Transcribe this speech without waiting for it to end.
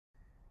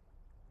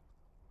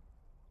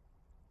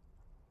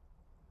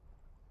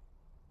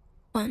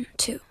1,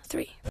 2,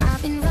 3.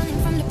 I've been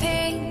running from the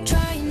pain,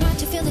 trying not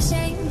to feel the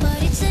same,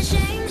 but it's a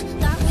shame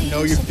that we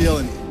know you're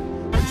feeling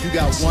it, but you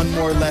got one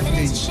more left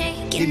in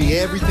you. Give me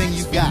everything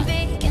you got.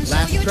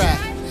 Last track,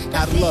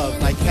 How to Love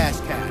by Cash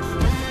Cash.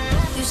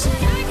 You said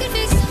I could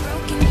fix the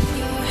broken in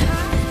your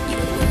heart. You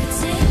would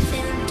say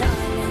then,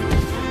 darling.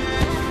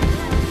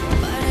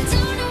 But I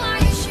don't know why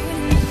you're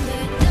shooting in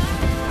the dark.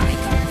 I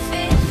can't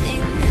fit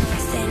in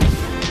nothing.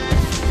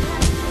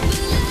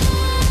 Will love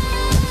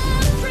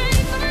pray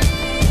for me?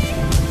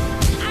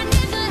 I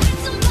never had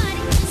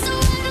somebody, so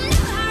I don't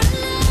know how to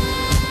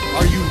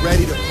love. Are you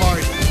ready to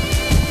party?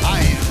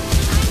 I am.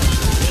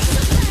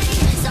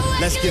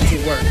 Let's get to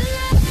work.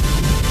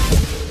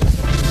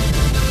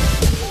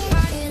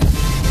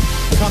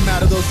 Come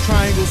out of those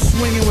triangles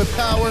swinging with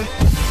power.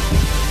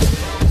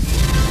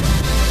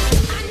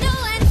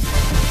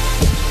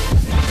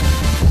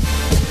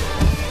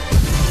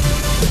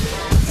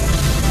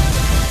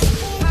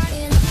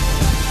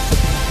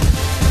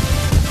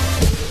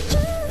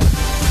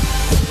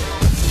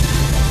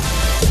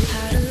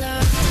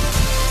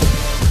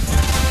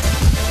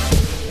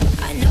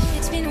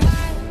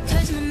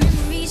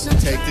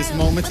 Take this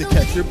moment to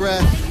catch your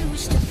breath.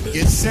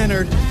 Get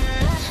centered.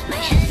 My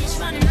head is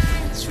running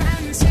miles,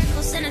 round in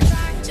circles, and I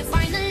try to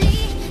find the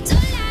lead to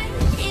light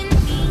in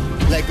me.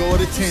 Let go of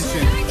the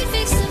tension. I could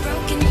fix the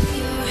broken in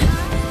your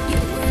heart. You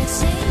would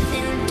say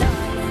then,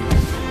 darling.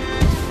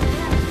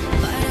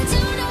 But I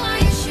don't know why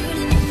you're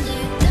shooting in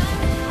the dark.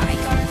 I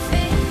can't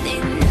fit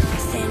in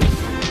nothing.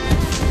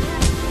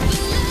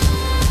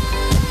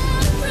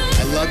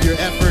 I love your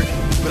effort,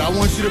 but I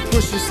want you to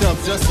push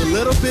yourself just a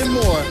little bit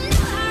more.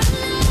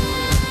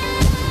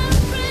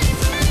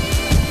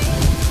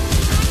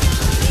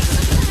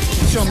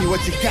 Show me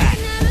what you got.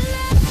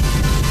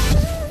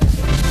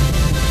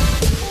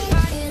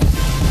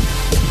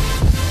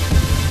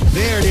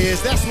 There it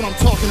is. That's what I'm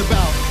talking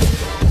about.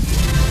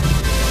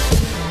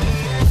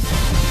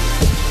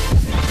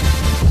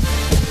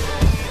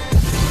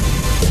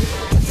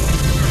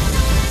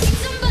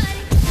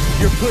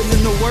 You're putting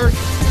in the work,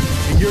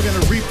 and you're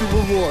gonna reap the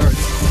rewards.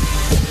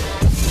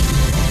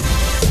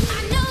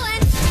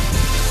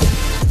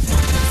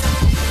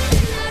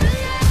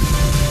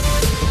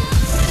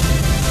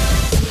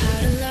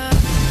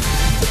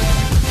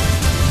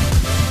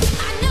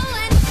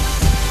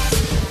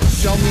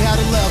 Show me how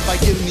to love by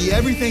giving me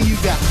everything you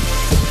got.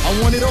 I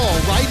want it all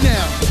right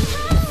now.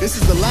 This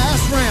is the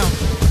last round.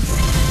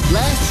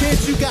 Last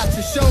chance you got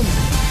to show me.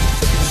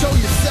 Show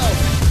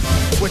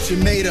yourself what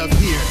you're made of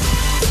here.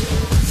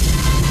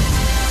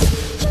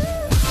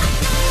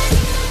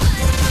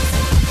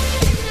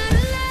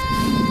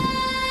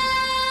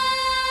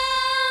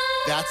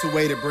 That's a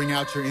way to bring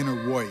out your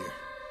inner warrior.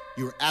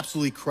 You are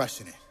absolutely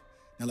crushing it.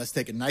 Now let's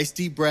take a nice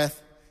deep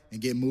breath and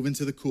get moving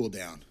to the cool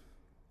down.